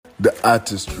The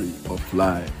artistry of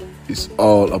life is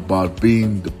all about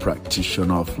being the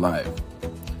practitioner of life.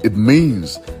 It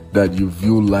means that you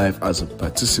view life as a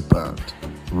participant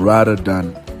rather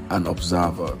than an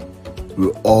observer. We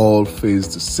all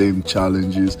face the same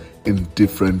challenges in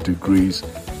different degrees.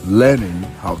 Learning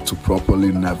how to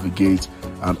properly navigate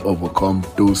and overcome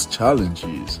those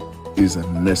challenges is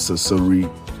a necessary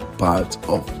part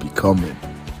of becoming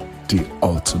the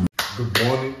ultimate. Good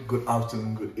morning, good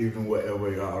afternoon, good evening,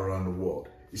 wherever you are around the world.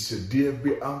 It's your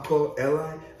DFB uncle,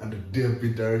 Eli, and the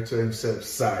DFB director himself,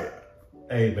 Sire.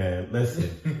 Hey man,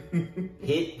 listen,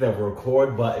 hit the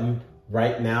record button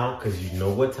right now because you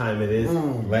know what time it is.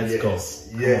 Let's go.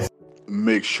 Yes.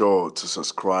 Make sure to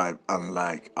subscribe and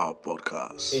like our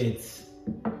podcast. It's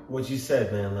what you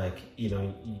said, man. Like,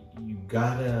 you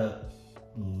gotta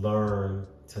learn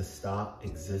to stop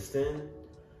existing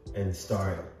and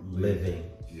start living,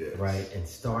 yes. Right? And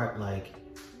start like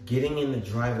getting in the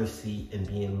driver's seat and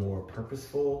being more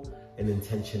purposeful and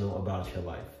intentional about your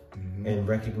life. And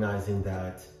recognizing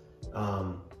that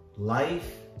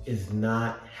life is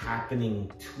not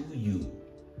happening to you,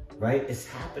 right? It's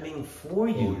happening for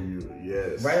you.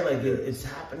 Yes. Right? Like it's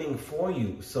happening for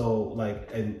you. So like,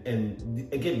 and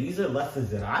again, these are lessons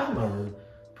that I learned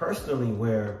personally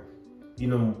where,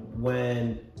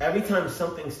 when every time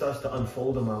something starts to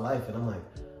unfold in my life and I'm like,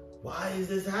 why is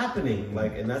this happening?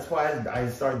 Like, and that's why I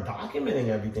start documenting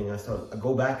everything. I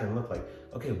go back and look like,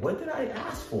 okay, what did I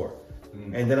ask for?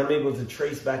 And then I'm able to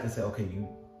trace back and say, okay,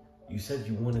 you said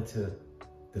you wanted to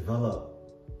develop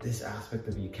this aspect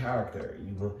of your character.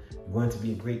 You want to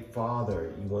be a great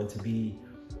father. You want to be,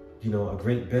 a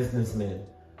great businessman.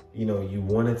 You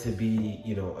wanted to be,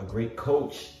 a great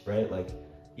coach, right? Like,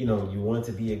 you want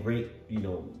to be a great,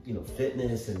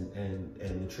 fitness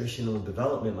and nutritional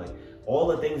development. Like all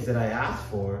the things that I asked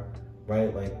for,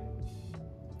 right? Like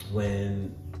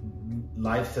when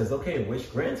life says, okay, wish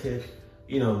granted,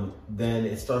 then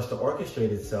it starts to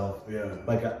orchestrate itself. Yeah.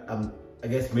 Like I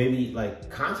guess maybe like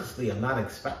consciously, I'm not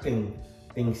expecting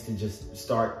things to just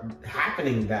start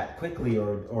happening that quickly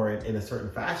or in a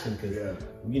certain fashion because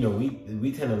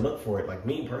we tend to look for it. Like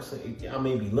me personally, I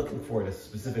may be looking for it a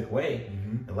specific way,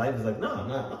 and life is like, no, I'm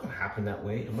not gonna happen that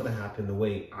way. I'm gonna happen the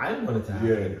way I want it to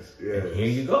happen. Yes. And here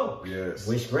you go. Yes.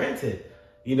 Wish granted.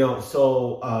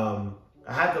 So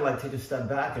I had to like take a step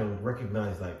back and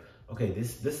recognize like, okay,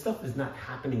 this stuff is not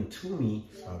happening to me.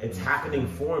 It's happening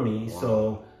for me. Wow.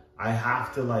 So I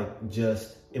have to like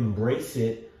just embrace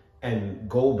it and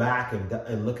go back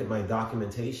and look at my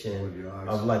documentation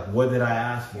of like, what did I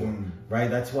ask for, right?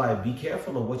 That's why be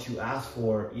careful of what you ask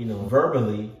for,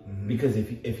 verbally, because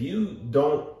if you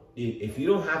don't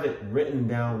have it written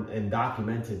down and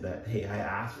documented that, hey, I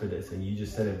asked for this, and you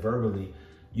just said it verbally,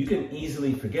 you can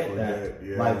easily forget that.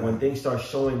 Yeah. Like when things start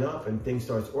showing up and things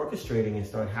starts orchestrating and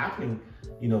start happening,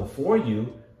 for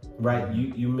you, right?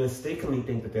 You mistakenly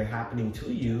think that they're happening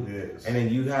to you. Yes. And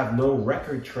then you have no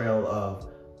record trail of,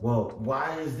 well,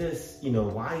 why is this?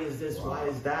 Why is this? Wow. Why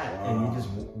is that? Wow. And you just,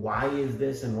 why is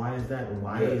this? And why is that? And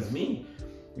why is me?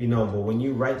 But when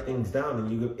you write things down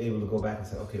and you're able to go back and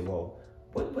say, okay, well,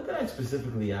 what did I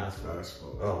specifically ask for?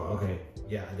 Oh, okay.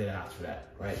 Yeah, I did ask for that.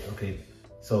 Right. Okay.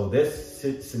 So this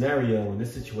scenario and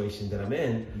this situation that I'm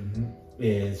in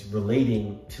is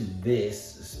relating to this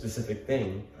specific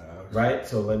thing. Right.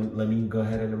 So let me go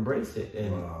ahead and embrace it.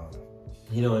 And,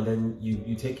 and then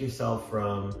you take yourself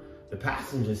from the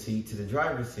passenger seat to the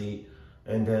driver's seat,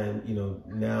 and then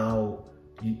now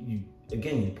you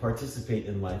participate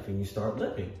in life and you start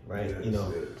living, right?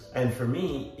 Yes. And for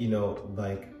me,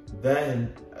 like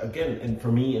then again, and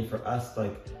for me and for us,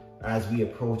 like as we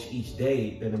approach each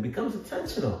day, then it becomes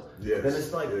intentional. Yes. Then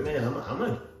it's like, man,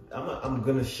 I'm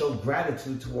gonna show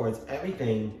gratitude towards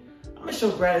everything. I'm gonna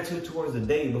show gratitude towards the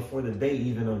day before the day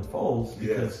even unfolds,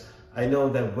 because I know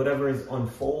that whatever is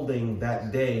unfolding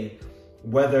that day,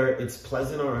 whether it's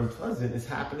pleasant or unpleasant, is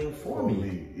happening for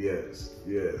me. Yes,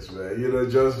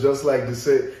 man. Just like to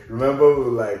say, remember,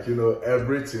 like,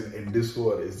 everything in this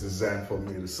world is designed for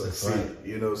me to succeed.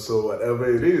 Right. So whatever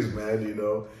it is, man,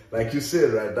 like you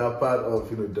said, right, that part of,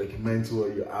 documenting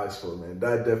what you asked for, man,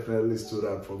 that definitely stood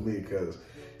out for me because,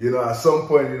 at some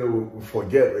point, we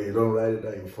forget, right? You don't write it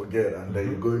down, you forget, and then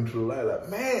you're going through life like,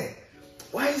 man,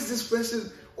 why is this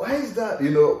person? Why is that?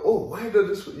 Why does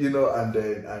this? And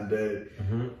then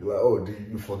you're like, oh,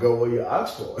 you forgot what you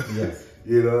asked for. Yes.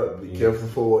 Be careful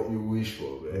for what you wish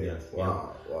for, man. Yes.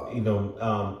 Wow.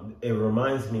 It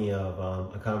reminds me of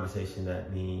a conversation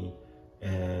that me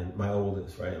and my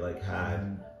oldest, right, like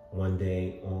had one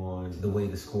day on the way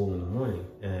to school in the morning,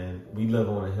 and we live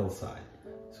on a hillside.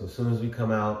 So as soon as we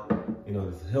come out,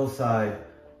 there's a hillside,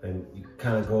 then you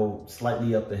kind of go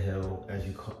slightly up the hill. As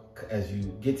you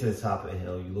get to the top of the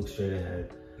hill, you look straight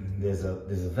ahead. There's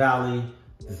a valley,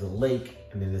 there's a lake,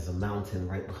 and then there's a mountain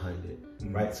right behind it,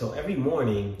 right? So every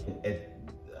morning at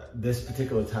this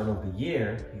particular time of the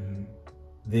year,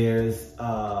 there's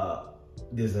the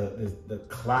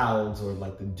clouds, or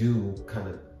like the dew kind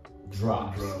of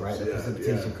drops, right? The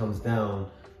precipitation comes down,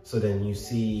 so then you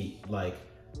see like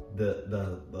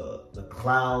the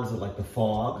clouds, like the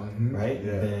fog, right?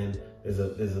 And then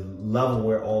there's a level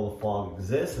where all the fog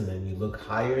exists, and then you look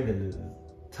higher than the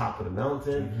top of the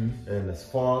mountain, and there's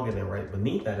fog, and then right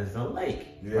beneath that is a lake,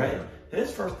 right? And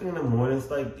it's first thing in the morning. It's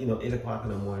like 8 o'clock in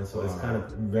the morning, so it's kind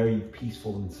of very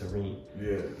peaceful and serene.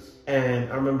 Yes. And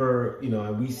I remember,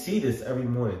 and we see this every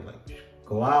morning, like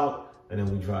go out, and then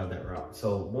we drive that route.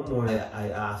 So one morning I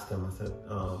asked him, I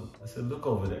said, look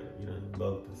over there, he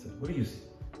looked. I said, what do you see?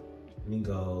 And he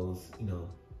goes,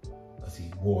 I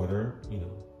see water, I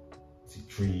see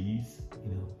trees,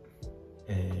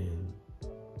 and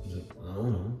he's like, I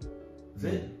don't know,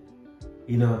 that's it.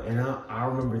 And I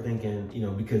remember thinking,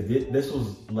 because this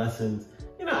was lessons,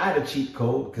 I had a cheat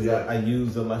code because I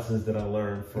used the lessons that I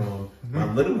learned from my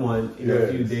little one, a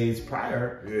few days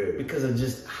prior, because of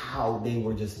just how they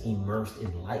were just immersed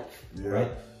in life,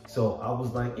 right? So I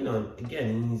was like,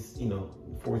 again, he's,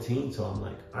 14, so I'm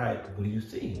like, all right, what do you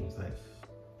see? He's like,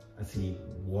 I see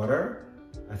water,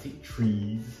 I see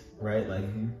trees, right? Like,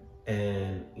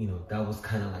 and, that was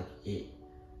kind of like it.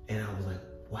 And I was like,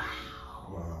 wow.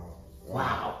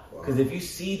 Because if you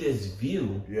see this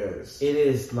view, it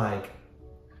is like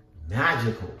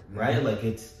magical, right? Like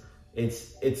it's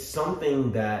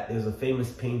something that there's a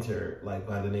famous painter like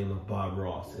by the name of Bob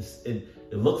Ross.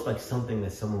 It looks like something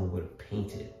that someone would have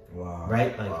painted,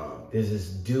 right? Like there's this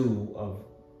dew of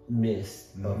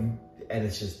mist, and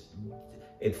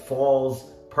it falls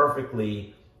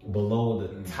perfectly below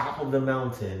the top of the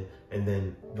mountain, and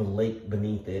then the lake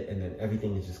beneath it, and then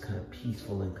everything is just kind of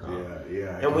peaceful and calm.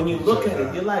 And when you look at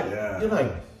it, you're like,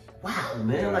 wow,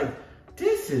 man, like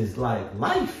this is like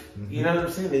life. You know what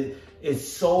I'm saying? It's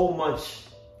so much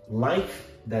life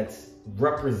that's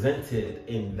represented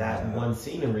in that one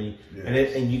scenery,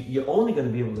 and you're only going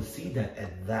to be able to see that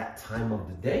at that time of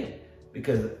the day,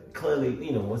 because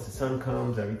clearly, once the sun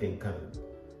comes, everything kind of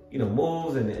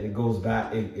moves, and it goes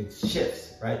back, it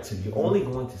shifts, right? So you're only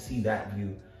going to see that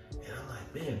view. And I'm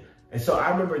like, man. And so I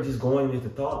remember just going into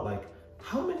thought, like,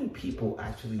 how many people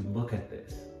actually look at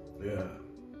this?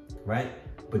 Right?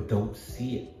 But don't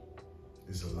see it.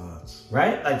 It's a lot.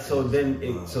 Right? Like, so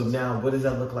then, so now what does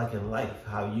that look like in life?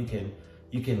 How you can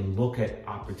look at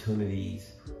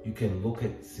opportunities, you can look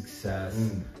at success,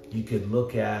 you could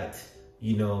look at,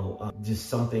 just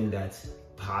something that's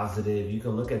positive. You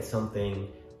can look at something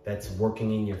that's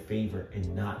working in your favor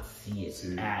and not see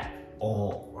it at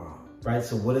all. Right?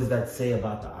 So what does that say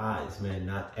about the eyes, man?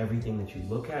 Not everything that you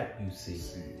look at, you see.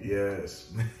 Yes,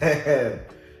 man.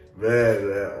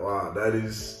 Wow, that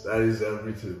is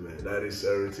everything, man. That is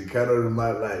everything. Kind of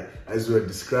remind, like, as we were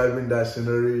describing that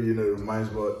scenery, it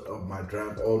reminds me of my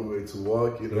drive all the way to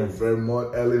work, very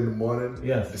early in the morning.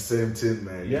 The same thing,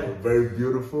 man. Very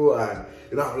beautiful, and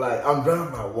I'm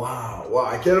driving like, wow,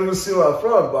 I can't even see my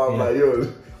front, but I'm like,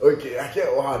 okay, I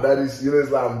can't, that is, it's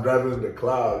like I'm driving in the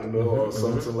cloud, or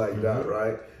something like that,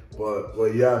 right?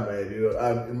 But yeah, man, I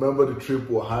remember the trip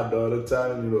we had the other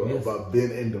time, about being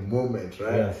in the moment,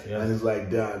 right? And it's like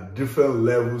there are different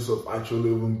levels of actually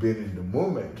even being in the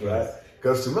moment, right?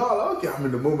 Because to me, I'm like, okay, I'm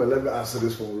in the moment. Let me answer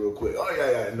this one real quick. Oh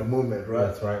yeah, in the moment, right?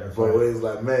 That's right. But it's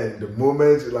like, man, the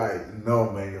moment, like,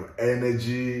 no, man, your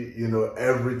energy,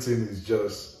 everything is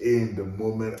just in the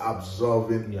moment,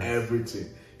 absorbing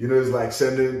everything. It's like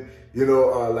sending,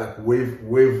 like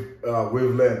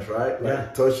wavelength, right?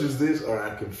 Like touches this, or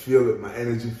I can feel it. My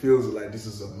energy feels it, like this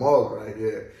is a mug right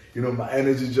here. My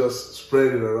energy just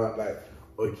spread it around, like,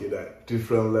 okay, that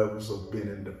different levels of being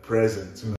in the present.